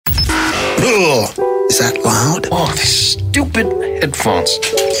Ugh. Is that loud? Oh, these stupid headphones.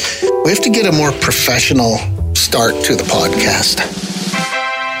 We have to get a more professional start to the podcast.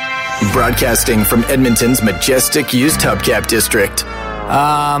 Broadcasting from Edmonton's majestic used hubcap district.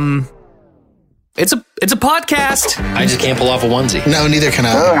 It's a podcast. I just can't pull off a onesie. No, neither can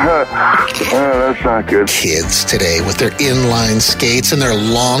I. That's not good. Kids today with their inline skates and their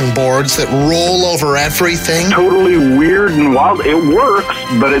long boards that roll over everything. Totally weird and wild. It works,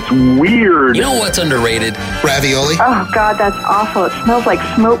 but it's weird. You know what's underrated? Ravioli? Oh, God, that's awful. It smells like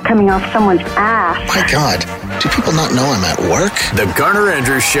smoke coming off someone's ass. My God, do people not know I'm at work? The Garner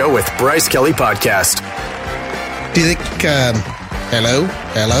Andrews Show with Bryce Kelly Podcast. Do you think, hello?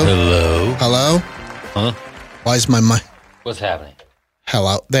 Huh? Why is my mic? What's happening?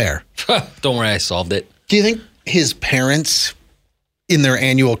 Hello? There. Don't worry, I solved it. Do you think his parents, in their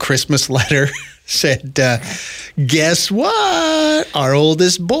annual Christmas letter, said, guess what? Our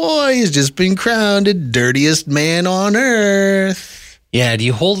oldest boy has just been crowned the dirtiest man on earth. Yeah, do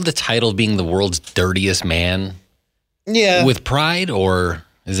you hold the title of being the world's dirtiest man with pride, or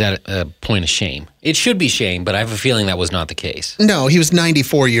is that a point of shame? It should be shame, but I have a feeling that was not the case. No, he was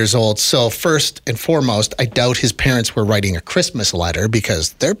 94 years old. So first and foremost, I doubt his parents were writing a Christmas letter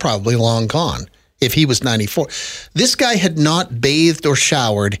because they're probably long gone if he was 94. This guy had not bathed or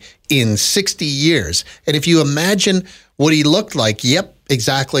showered in 60 years. And if you imagine what he looked like, yep,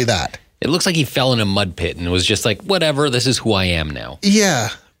 exactly that. It looks like he fell in a mud pit and was just like, whatever, this is who I am now. Yeah,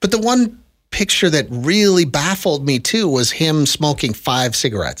 but the one picture that really baffled me too was him smoking 5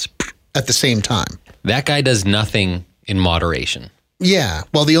 cigarettes at the same time. That guy does nothing in moderation. Yeah,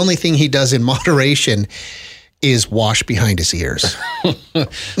 well, the only thing he does in moderation is wash behind his ears.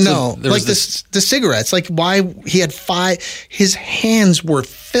 No, like the cigarettes, like why he had 5, his hands were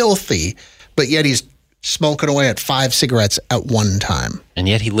filthy, but yet he's smoking away at 5 cigarettes at one time. And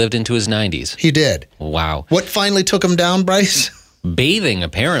yet he lived into his 90s. He did. Wow. What finally took him down, Bryce? Bathing,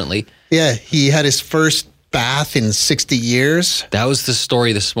 apparently. Yeah, he had his first bath in 60 years. That was the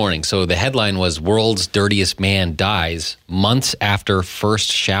story this morning. So the headline was World's Dirtiest Man Dies Months After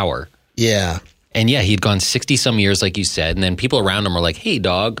First Shower. Yeah. And yeah, he'd gone 60-some years, like you said. And then people around him were like, hey,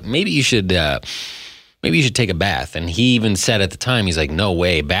 dog, maybe you should take a bath. And he even said at the time, he's like, no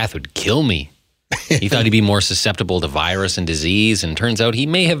way, bath would kill me. He thought he'd be more susceptible to virus and disease. And turns out he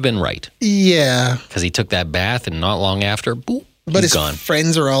may have been right. Yeah. Because he took that bath and not long after, boop. But his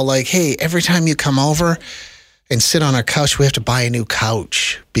friends are all like, hey, every time you come over and sit on our couch, we have to buy a new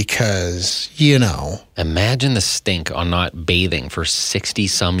couch because, you know. Imagine the stink on not bathing for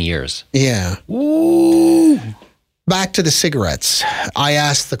 60-some years. Yeah. Ooh. Back to the cigarettes. I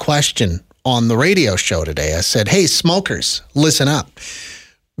asked the question on the radio show today. I said, hey, smokers, listen up.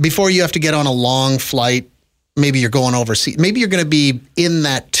 Before you have to get on a long flight, maybe you're going overseas. Maybe you're going to be in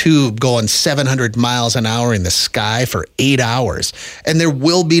that tube going 700 miles an hour in the sky for 8 hours, and there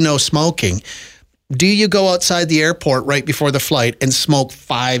will be no smoking. Do you go outside the airport right before the flight and smoke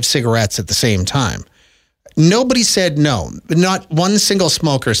 5 cigarettes at the same time? Nobody said no. Not one single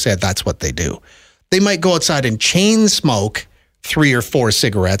smoker said that's what they do. They might go outside and chain smoke 3 or 4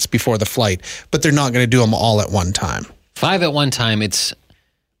 cigarettes before the flight, but they're not going to do them all at one time. 5 at one time, it's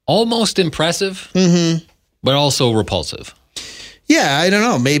almost impressive. Mm-hmm. But also repulsive. Yeah, I don't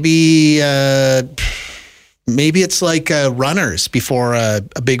know. Maybe it's like runners before a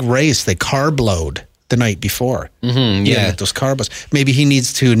big race. They carb load the night before. Mm-hmm, yeah. Get those carbs. Maybe he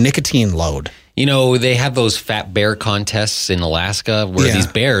needs to nicotine load. You know, they have those fat bear contests in Alaska where these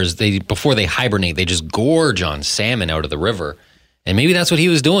bears, before they hibernate, they just gorge on salmon out of the river. And maybe that's what he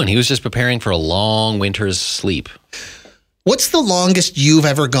was doing. He was just preparing for a long winter's sleep. What's the longest you've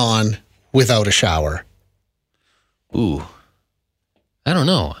ever gone without a shower? Ooh, I don't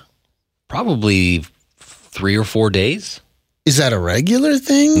know. Probably 3 or 4 days. Is that a regular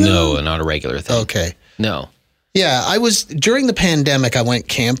thing? No, not a regular thing. Okay. No. Yeah, during the pandemic, I went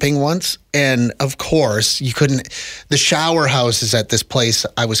camping once. And of course, the shower houses at this place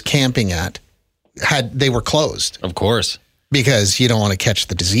I was camping at, they were closed. Of course. Because you don't want to catch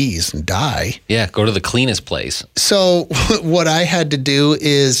the disease and die. Yeah, go to the cleanest place. So what I had to do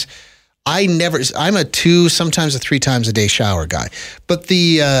is I'm a 2, sometimes a 3 times a day shower guy. But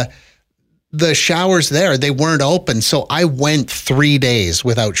the showers there, they weren't open. So I went 3 days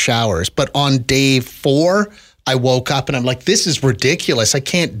without showers. But on day 4, I woke up and I'm like, this is ridiculous. I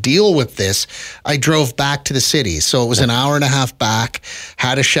can't deal with this. I drove back to the city. So it was an hour and a half back,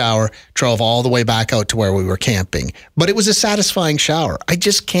 had a shower, drove all the way back out to where we were camping. But it was a satisfying shower. I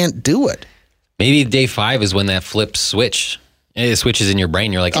just can't do it. Maybe day 5 is when that flip switch It switches in your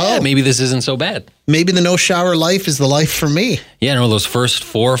brain. You're like, maybe this isn't so bad. Maybe the no shower life is the life for me. Yeah, no, those first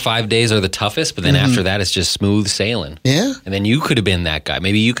 4 or 5 days are the toughest, but then after that, it's just smooth sailing. Yeah. And then you could have been that guy.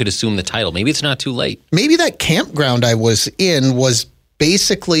 Maybe you could assume the title. Maybe it's not too late. Maybe that campground I was in was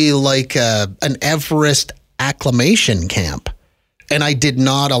basically like an Everest acclimation camp. And I did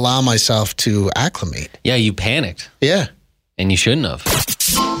not allow myself to acclimate. Yeah, you panicked. Yeah. And you shouldn't have.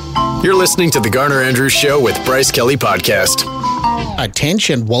 You're listening to the Garner Andrews Show with Bryce Kelly Podcast.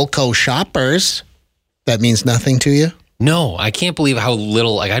 Attention, Woolco shoppers. That means nothing to you? No, I can't believe how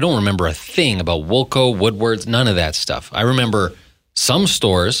little, I don't remember a thing about Woolco, Woodward's, none of that stuff. I remember some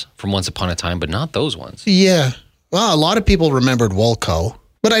stores from once upon a time, but not those ones. Yeah. Well, a lot of people remembered Woolco,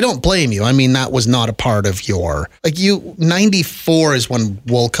 but I don't blame you. I mean, that was not a part of your, 94 is when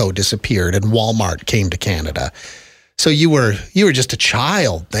Woolco disappeared and Walmart came to Canada. So you were just a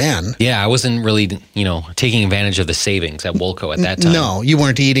child then. Yeah, I wasn't really, taking advantage of the savings at Woolco at that time. No, you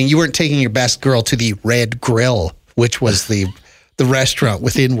weren't taking your best girl to the Red Grill, which was the restaurant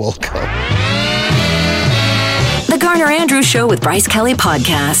within Woolco. The Garner Andrews Show with Bryce Kelly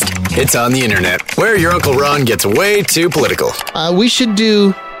Podcast. It's on the internet, where your Uncle Ron gets way too political. We should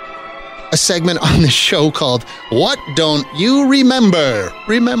do a segment on the show called What Don't You Remember?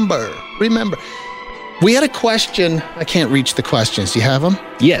 Remember. We had a question. I can't reach the questions. Do you have them?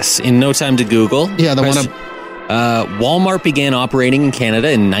 Yes, in No Time to Google. Yeah, the one. Walmart began operating in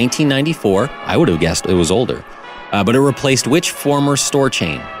Canada in 1994. I would have guessed it was older. But it replaced which former store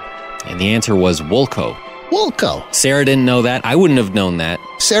chain? And the answer was Woolco. Woolco. Sarah didn't know that. I wouldn't have known that.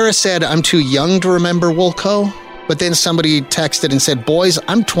 Sarah said, I'm too young to remember Woolco. But then somebody texted and said, boys,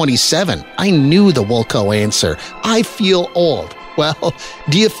 I'm 27. I knew the Woolco answer. I feel old. Well,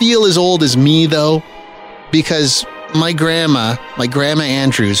 do you feel as old as me, though? Because my grandma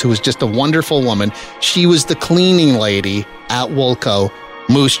Andrews, who was just a wonderful woman, she was the cleaning lady at Woolco,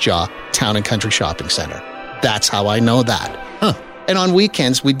 Moose Jaw, Town and Country Shopping Center. That's how I know that. Huh. And on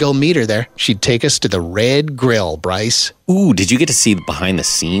weekends, we'd go meet her there. She'd take us to the Red Grill, Bryce. Ooh, did you get to see behind the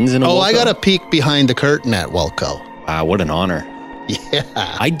scenes in a Woolco? I got a peek behind the curtain at Woolco. Wow, what an honor. Yeah.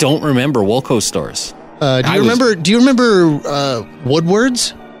 I don't remember Woolco stores. Do you remember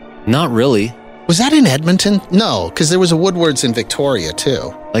Woodward's? Not really. Was that in Edmonton? No, because there was a Woodward's in Victoria,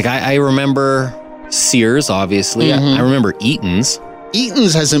 too. I remember Sears, obviously. Mm-hmm. I remember Eaton's.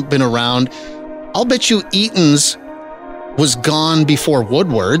 Eaton's hasn't been around. I'll bet you Eaton's was gone before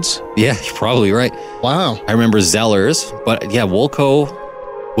Woodward's. Yeah, you're probably right. Wow. I remember Zeller's, but yeah, Woolco,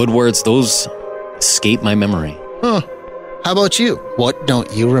 Woodward's, those escape my memory. Huh. How about you? What don't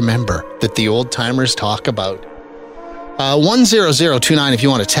you remember that the old timers talk about? 10029 if you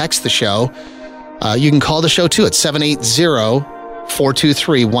want to text the show. You can call the show too at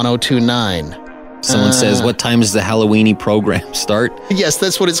 780-423-1029. Someone says, what time does the Halloweeny program start? Yes,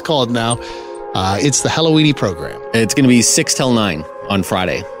 that's what it's called now. It's the Halloweeny program. It's going to be 6 till 9 on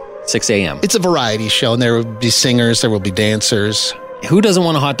Friday, 6 a.m. It's a variety show, and there will be singers, there will be dancers. Who doesn't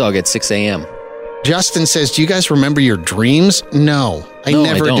want a hot dog at 6 a.m.? Justin says, do you guys remember your dreams? No, I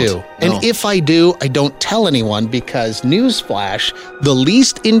never do. No. And if I do, I don't tell anyone because, newsflash, the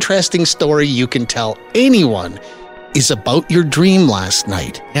least interesting story you can tell anyone is about your dream last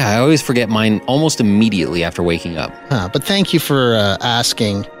night. Yeah, I always forget mine almost immediately after waking up. But thank you for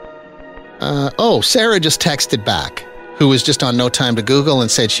asking. Sarah just texted back, who was just on No Time to Google and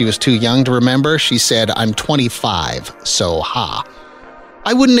said she was too young to remember. She said, I'm 25, so ha.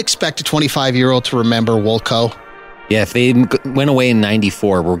 I wouldn't expect a 25-year-old to remember Woolco. Yeah, if they went away in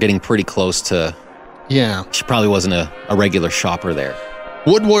 94, we're getting pretty close to... Yeah. She probably wasn't a regular shopper there.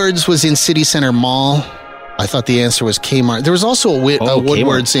 Woodward's was in City Center Mall. I thought the answer was Kmart. There was also a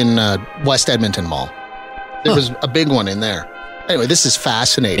Woodward's in West Edmonton Mall. There was a big one in there. Anyway, this is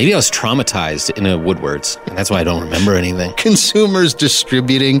fascinating. Maybe I was traumatized in a Woodward's, and that's why I don't remember anything. Consumers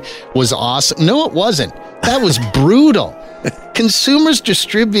Distributing was awesome. No, it wasn't. That was brutal. Consumers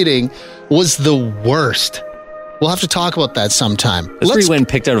Distributing was the worst. We'll have to talk about that sometime. That's where you went and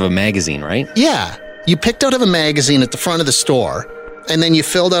picked out of a magazine, right? Yeah. You picked out of a magazine at the front of the store, and then you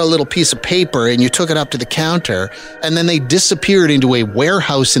filled out a little piece of paper and you took it up to the counter, and then they disappeared into a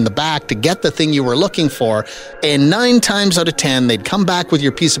warehouse in the back to get the thing you were looking for, and 9 times out of 10, they'd come back with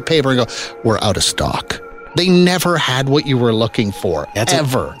your piece of paper and go, we're out of stock. They never had what you were looking for,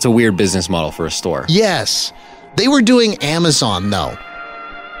 ever. It's a weird business model for a store. Yes. They were doing Amazon, though.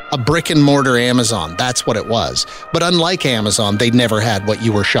 A brick and mortar Amazon. That's what it was. But unlike Amazon, they never had what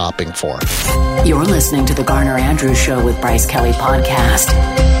you were shopping for. You're listening to the Garner Andrews Show with Bryce Kelly Podcast.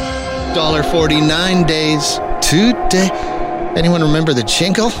 $1.49 days today. Anyone remember the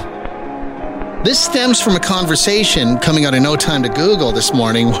jingle? This stems from a conversation coming out of No Time to Google this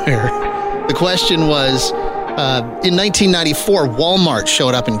morning where the question was, in 1994, Walmart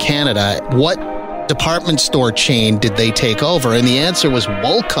showed up in Canada. What department store chain did they take over? And the answer was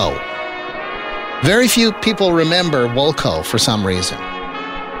Woolco. Very few people remember Woolco for some reason.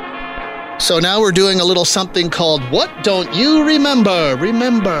 So now we're doing a little something called What Don't You Remember?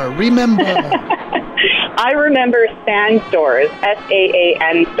 Remember. I remember Saan stores,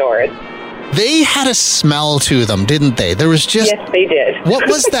 Saan stores. They had a smell to them, didn't they? There was just... Yes, they did. What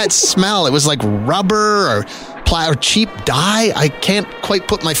was that smell? It was like rubber or cheap dye. I can't quite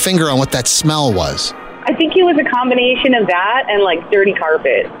put my finger on what that smell was. I think it was a combination of that and like dirty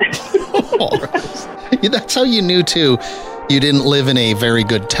carpet. That's how you knew, too, you didn't live in a very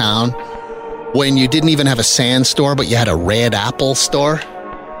good town. When you didn't even have a Saan store, but you had a Red Apple store.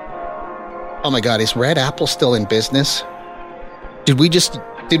 Oh my God, is Red Apple still in business? Did we just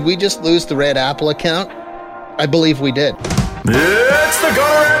lose the Red Apple account? I believe we did. It's the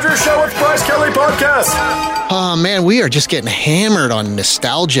Garner and Andrew Show with Bryce Kelly Podcast. Oh man, we are just getting hammered on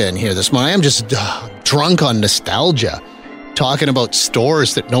nostalgia in here this morning. I'm just drunk on nostalgia. Talking about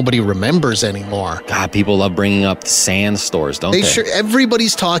stores that nobody remembers anymore. God, people love bringing up the Saan stores, don't they? Sure,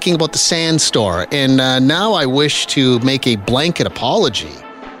 everybody's talking about the Saan store. And now I wish to make a blanket apology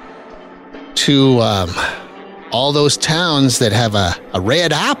to all those towns that have a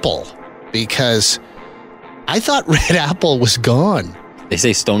Red Apple, because I thought Red Apple was gone. They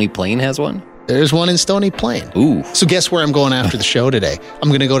say Stony Plain has one? There's one in Stony Plain. Ooh. So guess where I'm going after the show today? I'm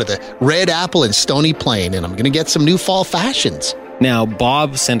going to go to the Red Apple in Stony Plain, and I'm going to get some new fall fashions. Now,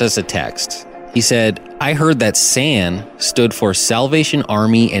 Bob sent us a text. He said, I heard that Saan stood for Salvation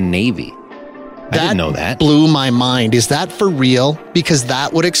Army and Navy. I didn't know that. Blew my mind. Is that for real? Because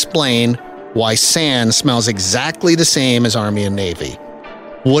that would explain why Saan smells exactly the same as Army and Navy.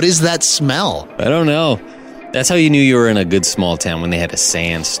 What is that smell? I don't know. That's how you knew you were in a good small town, when they had a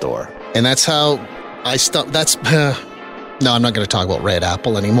Saan store. And that's how I stopped. No, I'm not going to talk about Red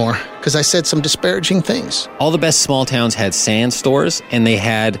Apple anymore because I said some disparaging things. All the best small towns had Saan stores, and they'd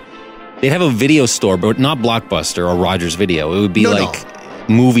have a video store, but not Blockbuster or Rogers Video. It would be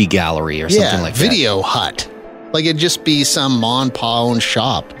Movie Gallery or something like that. Video Hut. Like it'd just be some mom and pa owned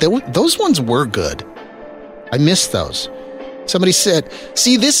shop. Those ones were good. I miss those. Somebody said,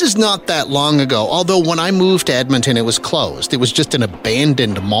 see, this is not that long ago. Although when I moved to Edmonton, it was closed. It was just an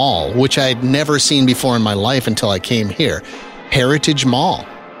abandoned mall, which I had never seen before in my life until I came here. Heritage Mall.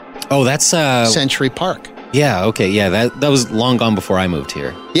 Oh, that's... Century Park. Yeah, okay, yeah, that was long gone before I moved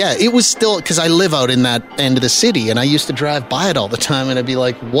here. Yeah, it was still, because I live out in that end of the city, and I used to drive by it all the time, and I'd be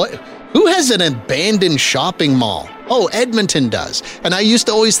like, what? Who has an abandoned shopping mall? Oh, Edmonton does. And I used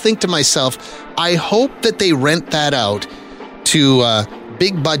to always think to myself, I hope that they rent that out to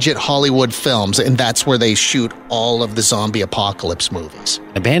big budget Hollywood films, and that's where they shoot all of the zombie apocalypse movies.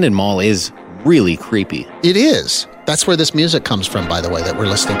 Abandoned mall is really creepy. It is. That's where this music comes from, by the way, that we're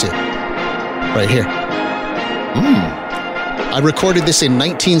listening to. Right here. I recorded this in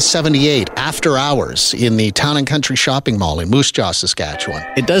 1978, after hours, in the Town and Country Shopping Mall in Moose Jaw, Saskatchewan.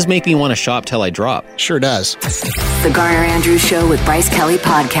 It does make me want to shop till I drop. Sure does. The Garner Andrews Show with Bryce Kelly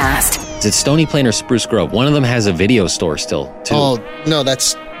Podcast. Is it Stony Plain or Spruce Grove? One of them has a video store still, too. Oh, no,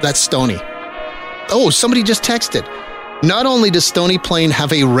 that's Stony. Oh, somebody just texted. Not only does Stony Plain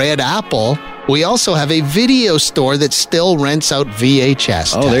have a Red Apple, we also have a video store that still rents out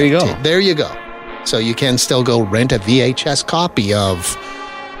VHS. Oh, there you go. There you go. So you can still go rent a VHS copy of,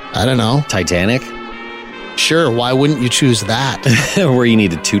 I don't know. Titanic? Sure, why wouldn't you choose that? Where you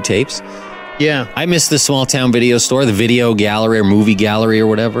needed 2 tapes? Yeah. I miss the small town video store, the video gallery or movie gallery or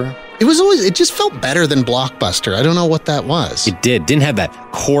whatever. It just felt better than Blockbuster. I don't know what that was. It didn't have that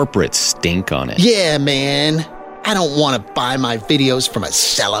corporate stink on it. Yeah, man. I don't want to buy my videos from a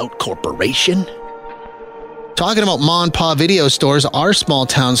sellout corporation. Talking about Ma and Pa video stores, our small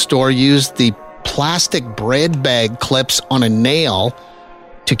town store used the plastic bread bag clips on a nail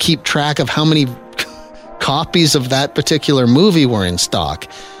to keep track of how many copies of that particular movie were in stock.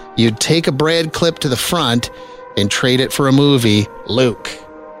 You'd take a bread clip to the front and trade it for a movie, Luke.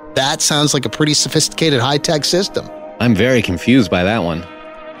 That sounds like a pretty sophisticated high-tech system. I'm very confused by that one.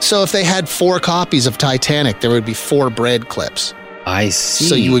 So if they had 4 copies of Titanic, there would be 4 bread clips. I see.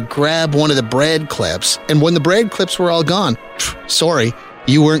 So you would grab one of the bread clips, and when the bread clips were all gone, sorry,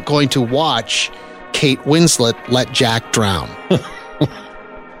 you weren't going to watch Kate Winslet let Jack drown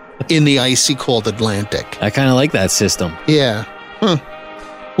in the icy cold Atlantic. I kind of like that system. Yeah.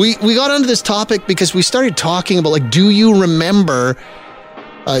 We got onto this topic because we started talking about, like, do you remember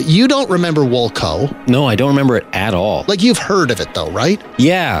You don't remember Woolco. No, I don't remember it at all. Like, you've heard of it, though, right?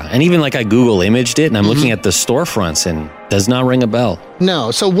 Yeah, and even like I Google imaged it, and I'm looking at the storefronts, and does not ring a bell.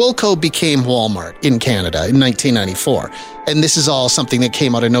 No, so Woolco became Walmart in Canada in 1994. And this is all something that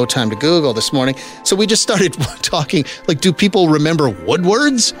came out of no time to Google this morning. So we just started talking, like, do people remember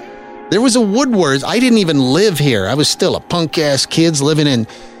Woodward's? There was a Woodward's. I didn't even live here. I was still a punk-ass kid living in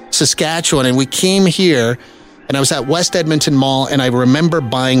Saskatchewan, and we came here, and I was at West Edmonton Mall, and I remember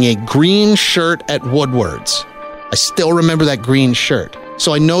buying a green shirt at Woodward's. I still remember that green shirt.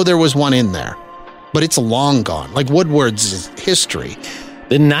 So I know there was one in there, but it's long gone. Like, Woodward's is history.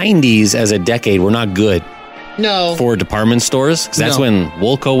 The 90s as a decade were not good No. for department stores, because that's No. when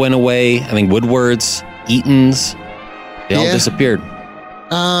Woolco went away. I think Woodward's, Eaton's, they all disappeared.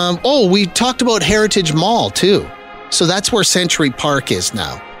 We talked about Heritage Mall, too. So that's where Century Park is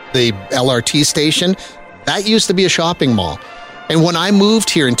now. The LRT station, that used to be a shopping mall. And when I moved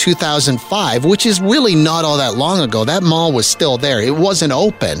here in 2005, which is really not all that long ago, that mall was still there. It wasn't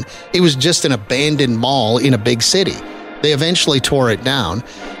open. It was just an abandoned mall in a big city. They eventually tore it down.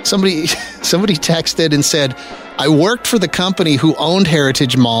 Somebody texted and said, I worked for the company who owned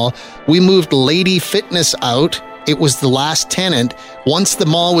Heritage Mall. We moved Lady Fitness out. It was the last tenant. Once the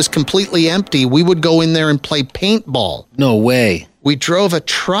mall was completely empty, we would go in there and play paintball. No way. We drove a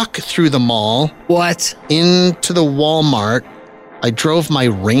truck through the mall What? into the Walmart. I drove my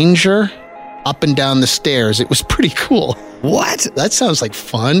Ranger up and down the stairs. It was pretty cool. What? That sounds like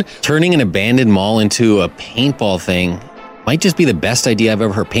fun. Turning an abandoned mall into a paintball thing might just be the best idea I've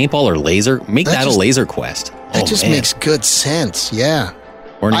ever heard. Paintball or laser? Make that a laser quest. That just makes good sense. Yeah.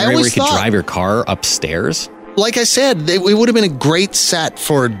 Or an I area where you always could thought- drive your car upstairs. Like I said, it would have been a great set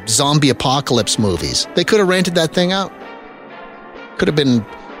for zombie apocalypse movies. They could have rented that thing out. Could have been,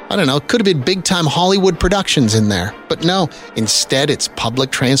 I don't know, could have been big time Hollywood productions in there. But no, instead it's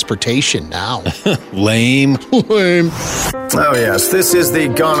public transportation now. Lame. Lame. Oh, yes, this is the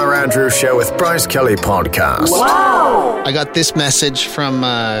Garner Andrew Show with Bryce Kelly podcast. I got this message from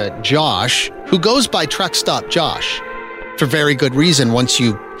Josh, who goes by Truck Stop Josh, for very good reason once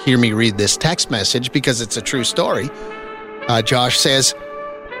you hear me read this text message, because it's a true story. Josh says,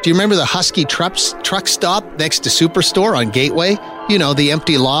 do you remember the Husky truck stop next to Superstore on Gateway? You know, the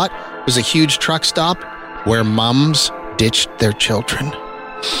empty lot was a huge truck stop where mums ditched their children.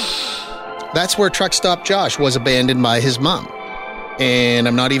 That's where Truck Stop Josh was abandoned by his mom. And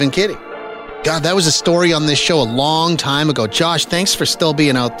I'm not even kidding. God, that was a story on this show a long time ago. Josh, thanks for still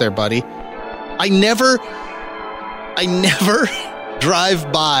being out there, buddy. I never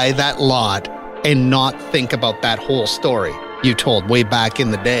drive by that lot and not think about that whole story you told way back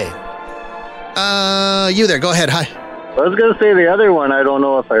in the day. You there, go ahead, hi. I was going to say the other one, I don't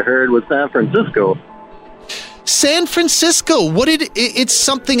know if I heard, was San Francisco. San Francisco, it's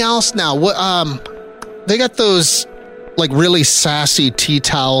something else now. They got those like really sassy tea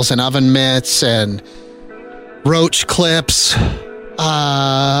towels and oven mitts and roach clips.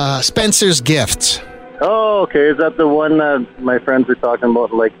 Spencer's Gifts. Oh, okay. Is that the one that my friends were talking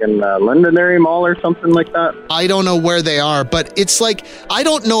about, like in Londonderry Mall or something like that? I don't know where they are, but it's like, I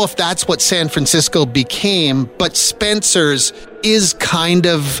don't know if that's what San Francisco became, but Spencer's is kind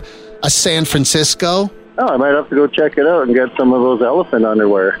of a San Francisco. Oh, I might have to go check it out and get some of those elephant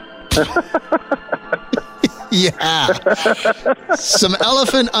underwear. Yeah. Some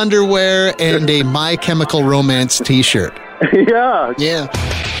elephant underwear and a My Chemical Romance t-shirt. Yeah. Yeah.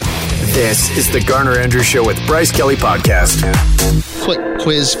 This is the Garner Andrew Show with Bryce Kelly podcast. Quick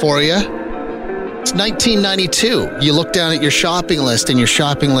quiz for you. It's 1992. You look down at your shopping list, and your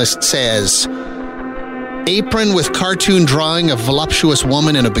shopping list says apron with cartoon drawing of voluptuous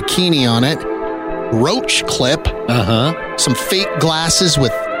woman in a bikini on it, roach clip, some fake glasses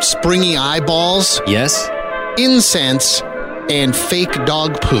with springy eyeballs, Yes. incense, and fake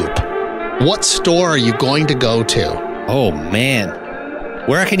dog poop. What store are you going to go to? Oh, man.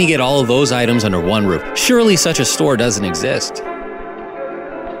 Where can you get all of those items under one roof? Surely such a store doesn't exist.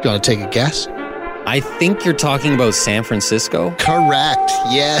 You want to take a guess? I think you're talking about San Francisco. Correct.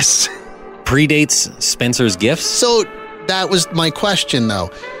 Yes. Predates Spencer's Gifts. So that was my question,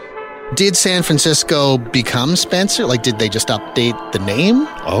 though. Did San Francisco become Spencer? Like, did they just update the name?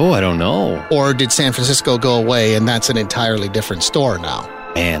 Oh, I don't know. Or did San Francisco go away and that's an entirely different store now?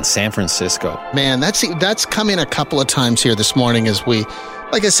 Man, San Francisco. Man, that's come in a couple of times here this morning as we,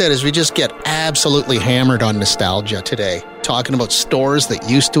 like I said, as we just get absolutely hammered on nostalgia today, talking about stores that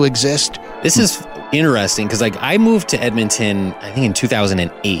used to exist. This is interesting because like I moved to Edmonton, I think in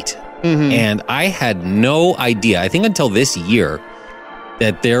 2008, and I had no idea, I think until this year,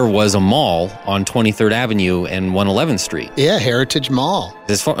 that there was a mall on 23rd Avenue and 111th Street. Yeah, Heritage Mall.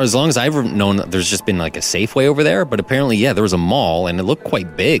 As long as I've known, there's just been like a Safeway over there. But apparently, yeah, there was a mall and it looked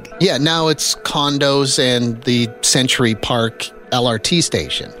quite big. Yeah, now it's condos and the Century Park LRT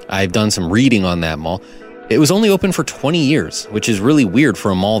station. I've done some reading on that mall. It was only open for 20 years, which is really weird for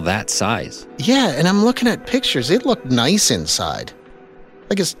a mall that size. Yeah, and I'm looking at pictures. It looked nice inside.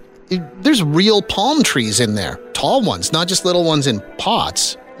 There's real palm trees in there. Tall ones, not just little ones in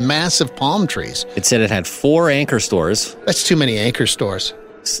pots. Massive palm trees. It said it had 4 anchor stores. That's too many anchor stores.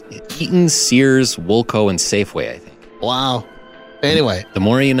 Eaton, Sears, Woolco, and Safeway, I think. Wow. Anyway. The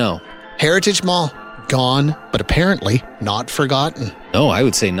more you know. Heritage Mall, gone, but apparently not forgotten. No, I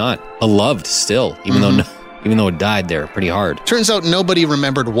would say not. Beloved still, even though it died there pretty hard. Turns out nobody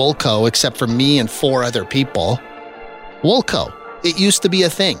remembered Woolco except for me and 4 other people. Woolco. It used to be a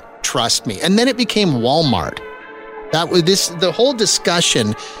thing. Trust me. And then it became Walmart. The whole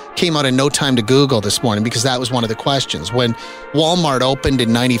discussion came out in No Time to Google this morning because that was one of the questions. When Walmart opened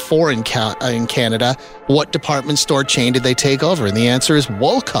in 94 in Canada, what department store chain did they take over? And the answer is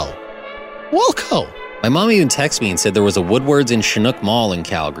Woolco. Woolco. My mom even texted me and said there was a Woodward's in Chinook Mall in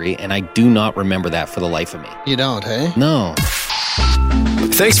Calgary, and I do not remember that for the life of me. You don't, hey? No.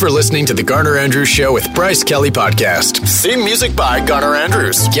 Thanks for listening to the Garner Andrews Show with Bryce Kelly Podcast. Theme music by Garner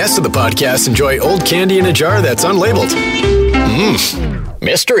Andrews. Guests of the podcast enjoy old candy in a jar that's unlabeled.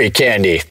 Mystery candy.